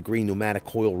 15-degree pneumatic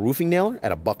coil roofing nailer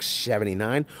at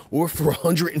 $179, or for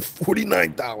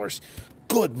 $149.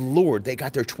 Good Lord, they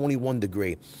got their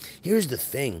 21-degree. Here's the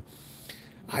thing.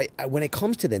 I when it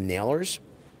comes to the nailers,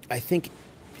 I think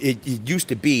it used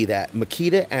to be that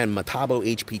Makita and Metabo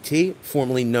HPT,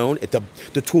 formerly known,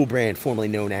 the tool brand formerly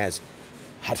known as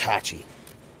Hitachi,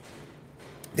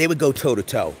 they would go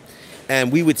toe-to-toe.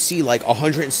 And we would see like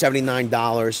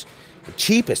 $179, the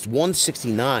cheapest,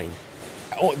 $169,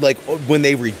 like when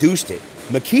they reduced it.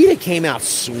 Makita came out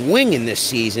swinging this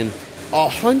season,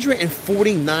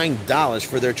 $149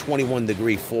 for their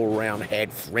 21-degree full round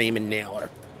head frame and nailer.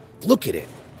 Look at it.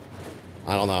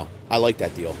 I don't know. I like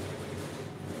that deal.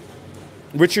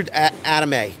 Richard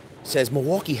Adame says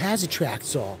Milwaukee has a track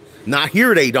saw. Not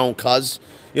here they don't, cuz.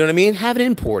 You know what I mean? Have it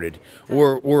imported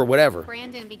or whatever.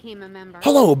 Brandon became a member.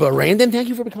 Hello, Brandon. Thank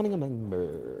you for becoming a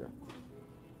member.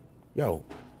 Yo,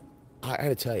 I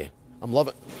gotta tell you, I'm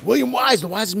loving William Wise, the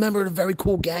wisest member of a very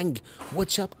cool gang.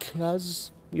 What's up,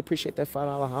 cuz? We appreciate that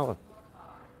 $5 holler.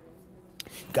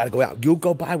 You gotta go out. You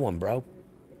go buy one, bro.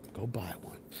 Go buy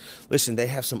one. Listen, they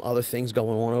have some other things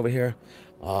going on over here.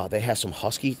 They have some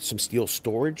Husky, some steel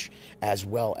storage, as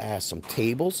well as some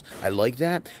tables. I like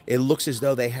that. It looks as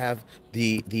though they have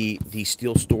the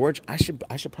steel storage. I should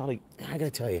probably, I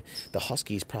gotta tell you, the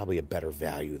Husky is probably a better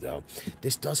value though.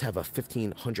 This does have a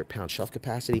 1,500-pound shelf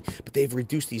capacity, but they've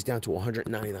reduced these down to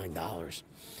 $199.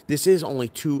 This is only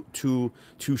two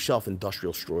shelf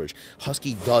industrial storage.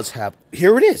 Husky does have,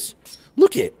 here it is.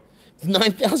 Look at it.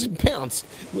 9,000 pounds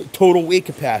total weight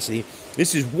capacity.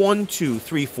 This is 1, 2,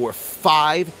 3, 4,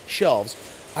 5 shelves.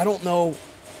 I don't know.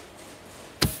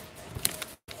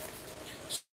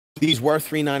 These were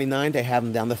 $399. They have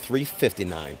them down to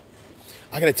 $359.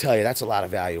 I gotta tell you, that's a lot of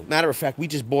value. Matter of fact, we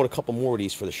just bought a couple more of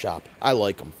these for the shop. I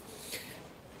like them.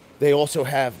 They also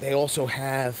have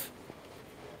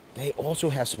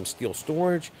some steel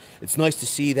storage. It's nice to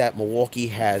see that Milwaukee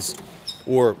has,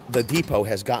 or the depot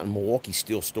has gotten Milwaukee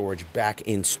steel storage back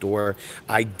in store.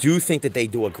 I do think that they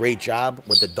do a great job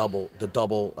with the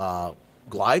double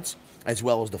glides, as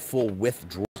well as the full width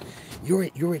drawers. You're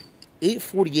at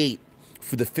 $848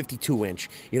 for the 52-inch.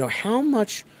 You know, how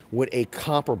much would a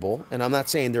comparable, and I'm not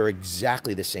saying they're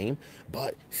exactly the same,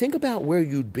 but think about where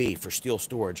you'd be for steel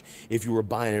storage if you were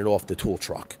buying it off the tool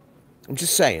truck. I'm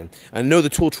just saying. I know the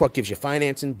tool truck gives you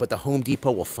financing, but the Home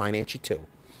Depot will finance you too.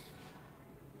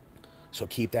 So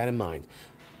keep that in mind.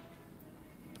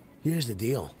 Here's the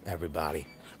deal, everybody.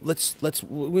 Let's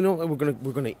we're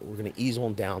gonna ease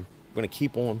on down. We're gonna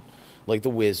keep on like the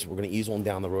whiz. We're going to ease on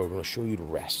down the road. We're going to show you the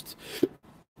rest.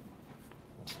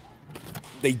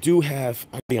 They do have,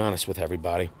 I'll be honest with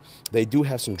everybody, they do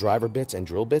have some driver bits and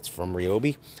drill bits from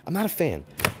Ryobi. I'm not a fan,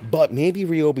 but maybe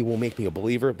Ryobi will make me a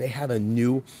believer. They have a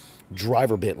new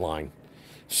driver bit line.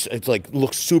 It's like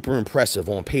looks super impressive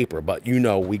on paper, but you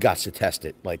know we got to test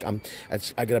it. Like I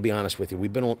gotta be honest with you.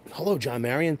 We've been on. Hello, John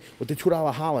Marion with the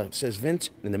 $2 holla. Says Vince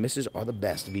and the missus are the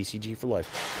best. VCG for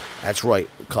life. That's right,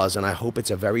 cousin. I hope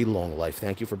it's a very long life.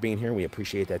 Thank you for being here. We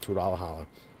appreciate that $2 holla.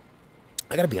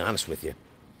 I gotta be honest with you.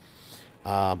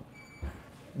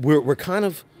 We're kind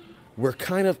of.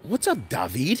 What's up,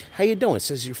 David? How you doing? It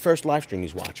says your first live stream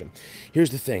he's watching.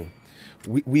 Here's the thing.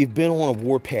 We've been on a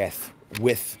warpath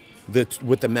with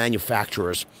the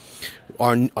manufacturers.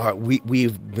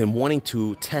 We've been wanting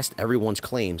to test everyone's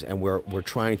claims, and we're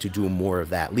trying to do more of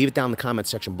that. Leave it down in the comment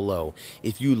section below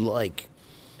if you like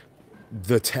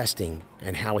the testing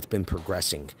and how it's been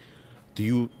progressing.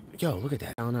 Yo, look at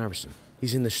that, Allen Iverson.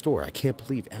 He's in the store. I can't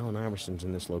believe Allen Iverson's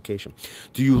in this location.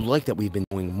 Do you like that we've been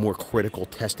doing more critical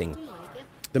testing?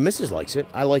 The missus likes it.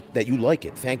 I like that you like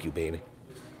it. Thank you, baby.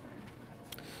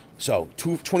 So,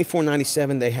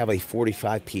 $24.97, they have a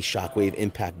 45-piece Shockwave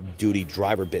Impact Duty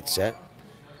driver bit set.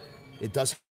 It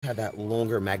does have that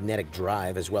longer magnetic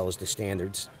drive as well as the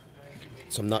standards.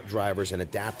 Some nut drivers and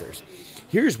adapters.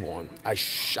 Here's one. I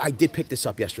did pick this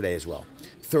up yesterday as well.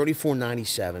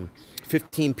 $34.97,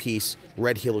 15-piece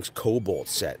Red Helix Cobalt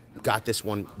set. Got this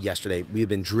one yesterday. We've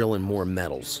been drilling more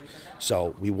metals.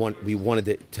 So we wanted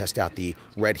to test out the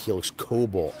Red Helix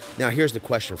Cobalt. Now, here's the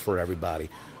question for everybody.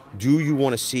 Do you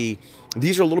want to see,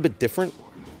 these are a little bit different.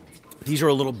 These are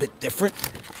a little bit different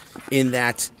in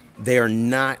that they are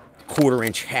not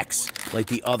 1/4-inch hex like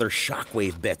the other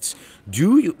Shockwave bits.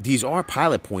 These are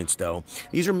pilot points though.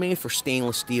 These are made for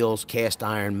stainless steels, cast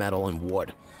iron, metal, and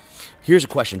wood. Here's a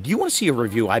question. Do you want to see a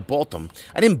review? I bought them.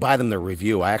 I didn't buy them to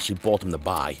review. I actually bought them to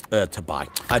buy.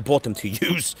 I bought them to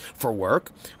use for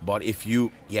work. But if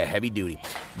you, heavy duty.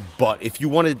 But if you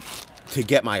wanted to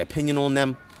get my opinion on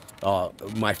them,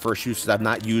 my first use, I've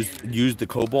not used the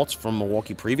Cobalts from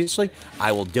Milwaukee previously.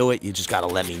 I will do it. You just got to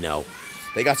let me know.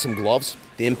 They got some gloves.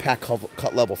 The Impact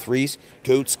Cut Level 3s.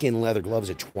 Goat skin leather gloves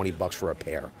at $20 for a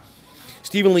pair.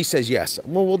 Stephen Lee says yes.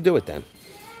 Well, we'll do it then.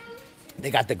 They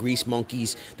got the Grease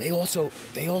Monkeys. They also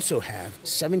have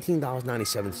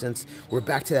 $17.97. We're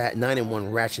back to that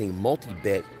 9-in-1 ratcheting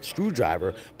multi-bit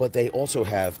screwdriver, but they also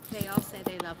have. They all say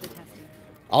they love the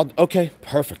testing. Okay,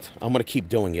 perfect. I'm gonna keep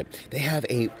doing it. They have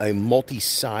a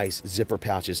multi-size zipper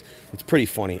pouches. It's pretty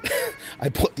funny. I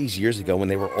bought these years ago when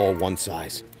they were all one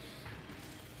size.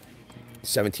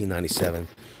 $17.97.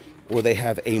 Or they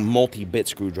have a multi-bit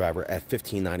screwdriver at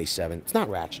 $15.97. It's not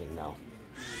ratcheting, no.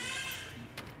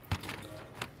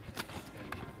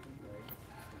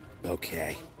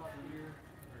 Okay.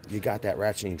 You got that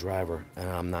ratcheting driver, and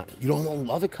I'm not. You don't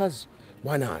love it, cuz?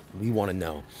 Why not? We want to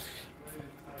know.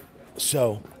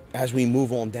 So, as we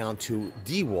move on down to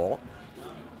DeWalt,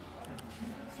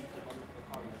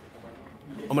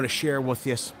 I'm going to share with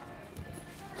you.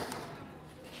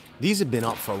 These have been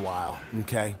up for a while,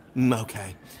 okay?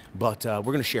 Okay. But we're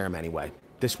going to share them anyway.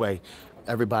 This way,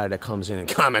 everybody that comes in and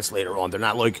comments later on, they're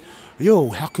not like, yo,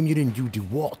 how come you didn't do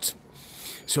DeWalt?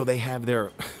 So they have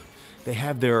their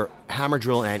hammer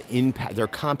drill and impact, their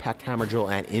compact hammer drill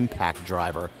and impact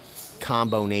driver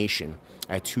combination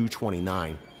at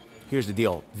 $229. Here's the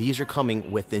deal. These are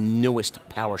coming with the newest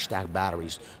power stack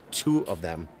batteries, 2 of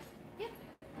them.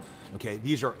 Okay,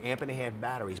 these are 1.5 amp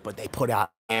batteries, but they put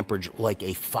out amperage like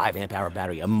a 5 amp hour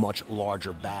battery, a much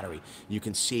larger battery. You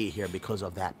can see here because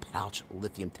of that pouch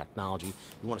lithium technology.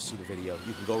 You want to see the video,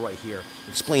 you can go right here. It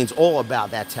explains all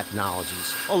about that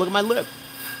technologies. Oh, look at my lip.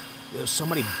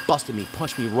 Somebody busted me,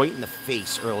 punched me right in the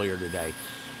face earlier today.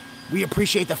 We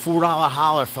appreciate the $4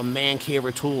 holler from Man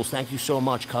Caver Tools. Thank you so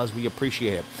much, cuz we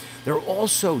appreciate it. They're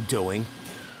also doing,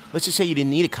 let's just say you didn't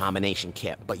need a combination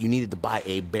kit, but you needed to buy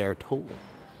a bare tool.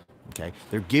 Okay,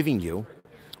 they're giving you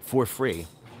for free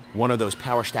one of those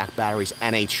power stack batteries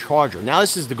and a charger. Now,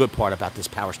 this is the good part about this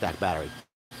power stack battery.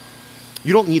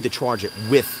 You don't need to charge it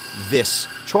with this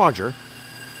charger.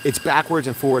 It's backwards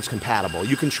and forwards compatible.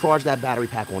 You can charge that battery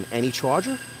pack on any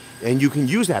charger, and you can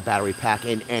use that battery pack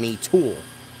in any tool.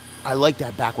 I like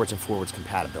that backwards and forwards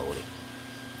compatibility.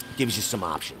 It gives you some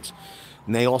options.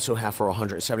 And they also have for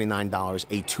 $179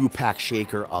 a 2-pack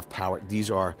shaker of power. These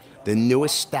are the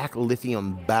newest stack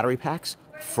lithium battery packs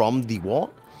from DeWalt.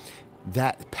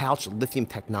 That pouch lithium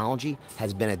technology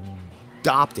has been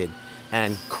adopted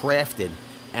and crafted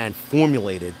and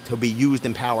formulated to be used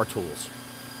in power tools.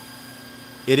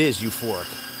 It is euphoric.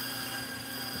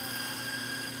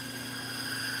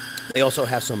 They also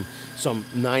have some some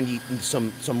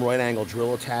right angle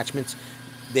drill attachments.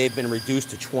 They've been reduced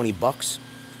to 20 bucks.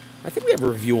 I think we have a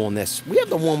review on this. We have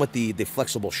the one with the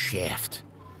flexible shaft.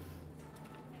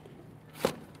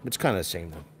 It's kind of the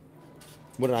same though.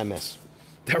 What did I miss?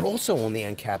 They're also on the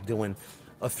end cap doing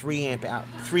a 3 amp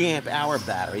hour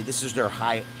battery. This is their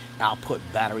high output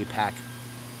battery pack.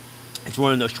 It's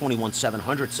one of those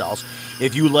 21700 cells.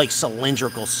 If you like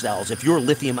cylindrical cells, if your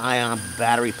lithium ion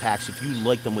battery packs, if you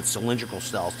like them with cylindrical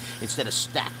cells instead of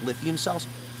stacked lithium cells,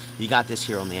 you got this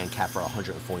here on the end cap for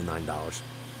 $149.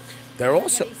 They're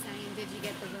also saying, did you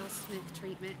get the Will Smith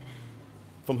treatment?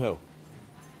 From who?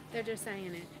 They're just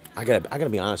saying it. I gotta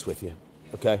be honest with you.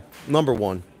 Okay. Number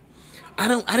one,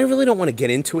 I really don't want to get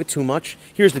into it too much.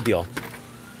 Here's the deal.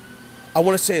 I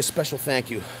want to say a special thank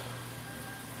you.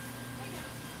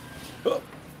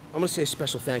 I'm going to say a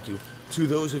special thank you to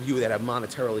those of you that have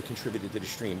monetarily contributed to the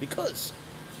stream, because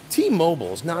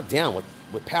T-Mobile is not down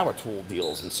with power tool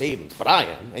deals and savings, but I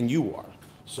am, and you are.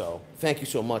 So thank you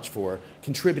so much for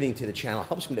contributing to the channel. It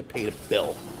helps me to pay the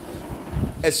bill.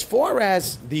 As far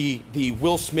as the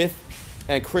Will Smith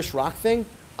and Chris Rock thing,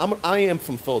 I am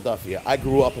from Philadelphia. I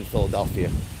grew up in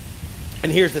Philadelphia.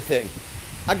 And here's the thing.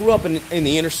 I grew up in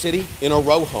the inner city, in a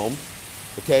row home,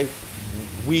 okay?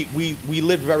 We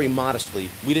lived very modestly.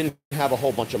 We didn't have a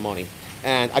whole bunch of money.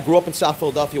 And I grew up in South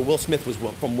Philadelphia. Will Smith was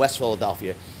from West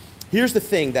Philadelphia. Here's the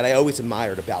thing that I always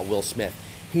admired about Will Smith.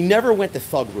 He never went the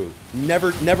thug route.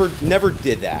 Never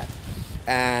did that.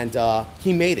 And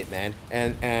he made it, man.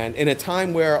 And in a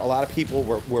time where a lot of people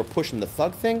were pushing the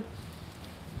thug thing,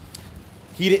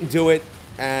 he didn't do it.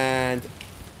 And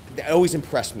that always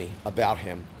impressed me about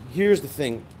him. Here's the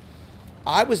thing.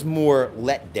 I was more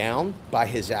let down by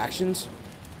his actions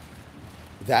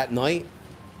that night.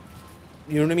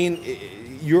 You know what I mean?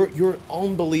 You're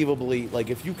unbelievably, like,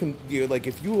 if you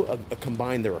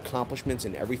combine their accomplishments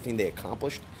and everything they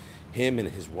accomplished, him and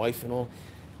his wife and all,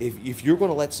 if you're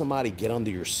going to let somebody get under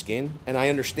your skin, and I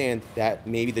understand that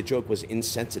maybe the joke was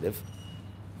insensitive,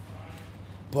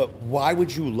 but why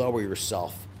would you lower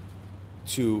yourself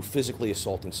to physically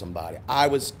assaulting somebody? I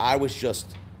was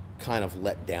just kind of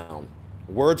let down.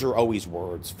 Words are always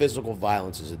words. Physical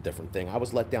violence is a different thing. I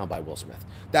was let down by Will Smith.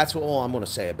 That's all I'm going to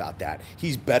say about that.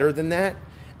 He's better than that,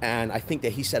 and I think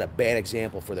that he set a bad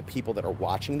example for the people that are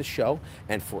watching the show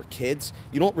and for kids.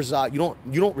 You don't resolve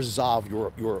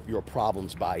your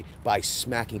problems by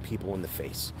smacking people in the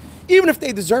face, even if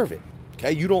they deserve it.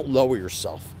 Okay, you don't lower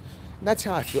yourself. And that's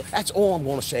how I feel. That's all I'm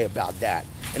going to say about that.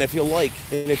 And if you like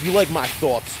my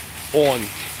thoughts on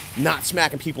not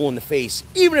smacking people in the face,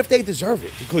 even if they deserve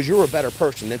it, because you're a better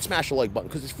person, then smash the like button,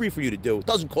 because it's free for you to do. It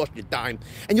doesn't cost you a dime,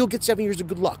 and you'll get 7 years of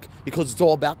good luck, because it's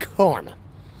all about karma.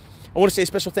 I want to say a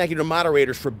special thank you to the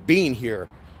moderators for being here,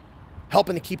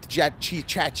 helping to keep the chat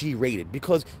G rated,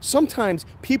 because sometimes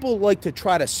people like to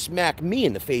try to smack me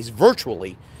in the face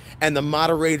virtually, and the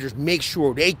moderators make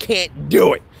sure they can't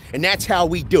do it. And that's how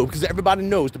we do, because everybody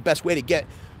knows the best way to get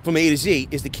from A to Z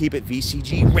is to keep it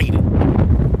VCG rated.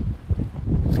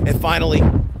 And finally,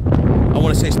 I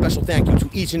want to say a special thank you to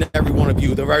each and every one of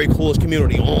you, the very coolest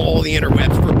community on all the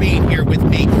interwebs, for being here with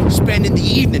me, spending the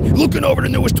evening looking over the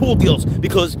newest tool deals,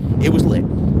 because it was lit.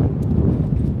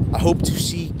 I hope to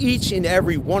see each and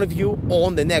every one of you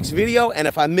on the next video. And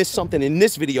if I missed something in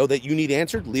this video that you need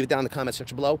answered, leave it down in the comment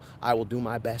section below. I will do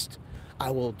my best.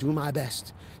 I will do my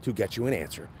best to get you an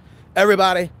answer.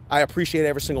 Everybody, I appreciate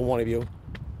every single one of you.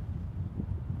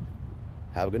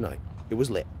 Have a good night. It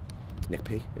was lit. Nick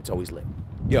P, it's always lit.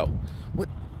 Yo,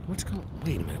 what's going on?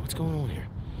 Wait a minute, what's going on here?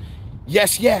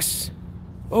 Yes.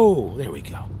 Oh, there we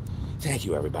go. Thank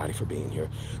you, everybody, for being here.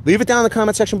 Leave it down in the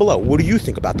comment section below. What do you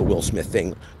think about the Will Smith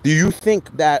thing? Do you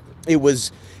think that it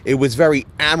was very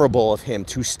admirable of him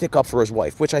to stick up for his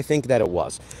wife, which I think that it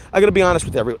was? I gotta be honest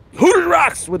with everyone. Hooters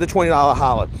rocks with the $20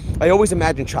 holla. I always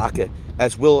imagine Chaka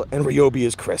as Will and Ryobi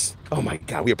as Chris. Oh my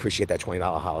God, we appreciate that $20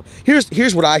 holla.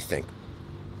 Here's what I think.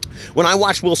 When I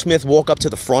watched Will Smith walk up to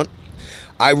the front,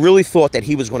 I really thought that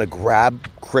he was going to grab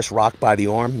Chris Rock by the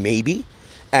arm, maybe,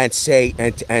 and say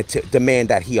and to demand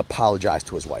that he apologize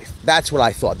to his wife. That's what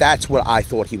I thought. That's what I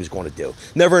thought he was going to do.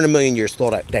 Never in a million years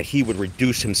thought that he would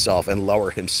reduce himself and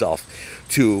lower himself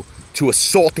to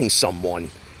assaulting someone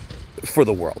for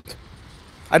the world.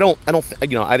 I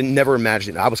never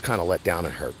imagined it. I was kind of let down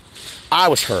and hurt. I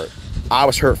was hurt. I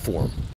was hurt for him.